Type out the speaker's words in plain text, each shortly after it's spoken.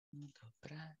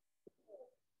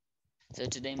So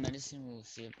today medicine will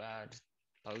see about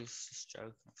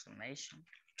post-stroke inflammation.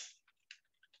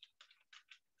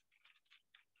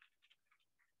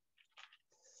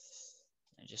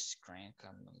 I just crank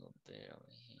up a little bit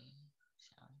over here.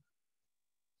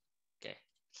 Okay.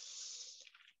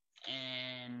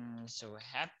 And so what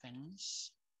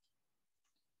happens?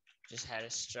 Just had a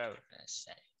stroke, let's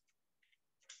say.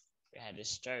 We had a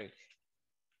stroke,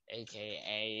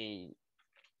 aka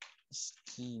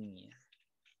ischemia.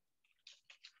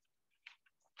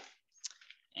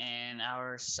 And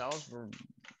our cells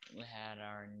we had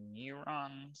our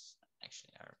neurons,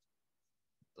 actually our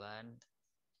blood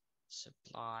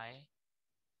supply.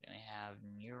 Then we have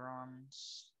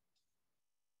neurons.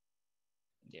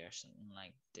 There's something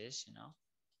like this,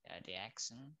 yeah, the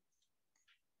axon.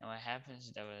 And what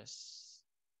happens, that was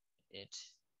it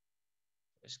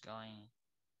was going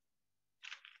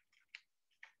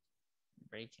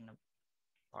breaking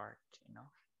apart, I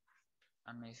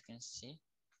don't know if you can see.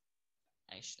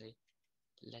 Actually,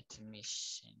 let me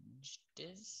change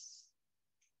this.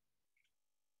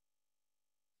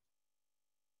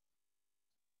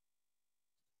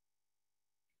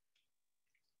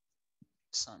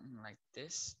 Something like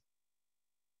this.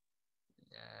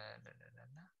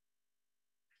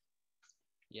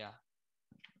 Yeah.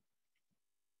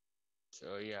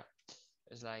 So yeah,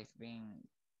 it's like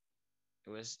it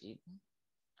was eaten.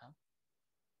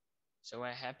 So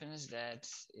what happens is that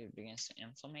it begins to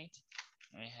inflammate.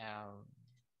 We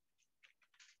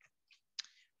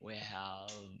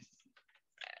have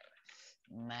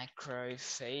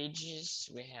macrophages.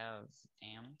 We have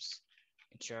AMPs,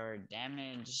 which are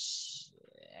damage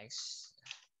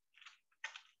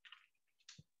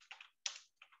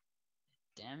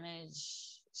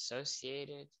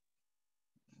associated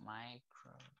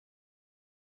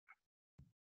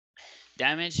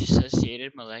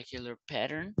molecular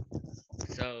pattern.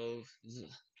 So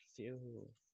few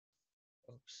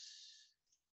oops.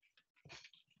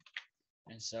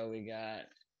 And so we got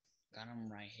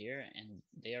them right here, and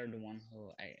they are the one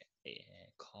who I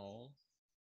call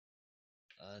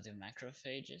the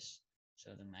macrophages.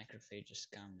 So the macrophages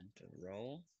come into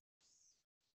role,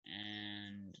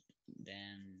 and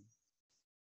then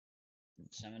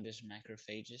some of these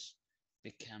macrophages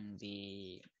become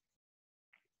the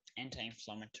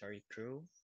anti-inflammatory crew,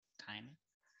 kind of,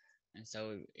 and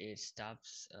so it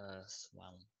stops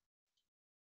swelling.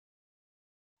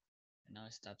 And now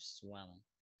it stops swelling,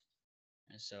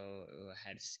 and so we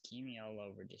had ischemia all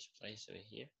over this place over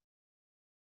here.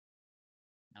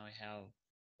 Now we have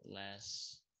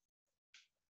less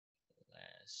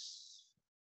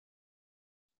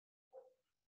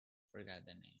forgot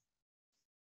the name,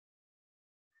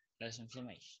 less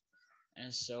inflammation.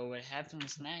 And so what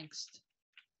happens next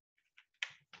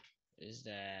is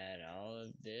that all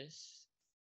of this,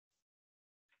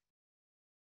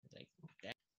 like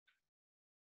that,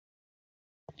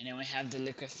 and then we have the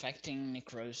liquefacting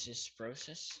necrosis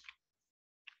process.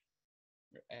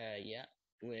 Yeah,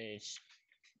 which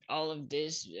all of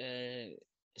this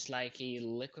is like a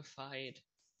liquefied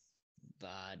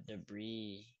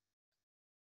debris.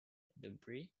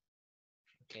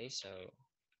 Okay, so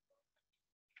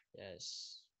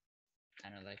yes,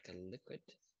 kind of like a liquid,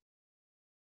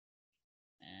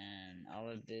 and all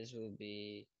of this will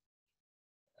be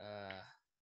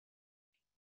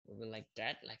like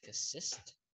that, like a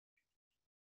cyst.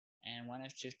 And one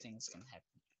of two things can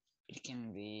happen. It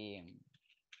can be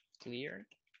cleared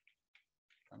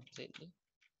completely,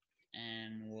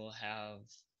 and we'll have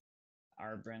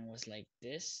our brain was like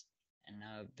this, and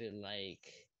now a bit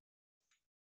like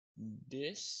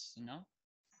this,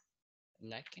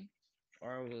 lacking,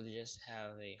 or we'll just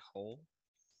have a hole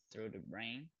through the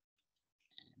brain,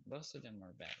 and both of them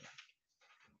are bad,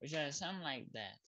 which are something like that.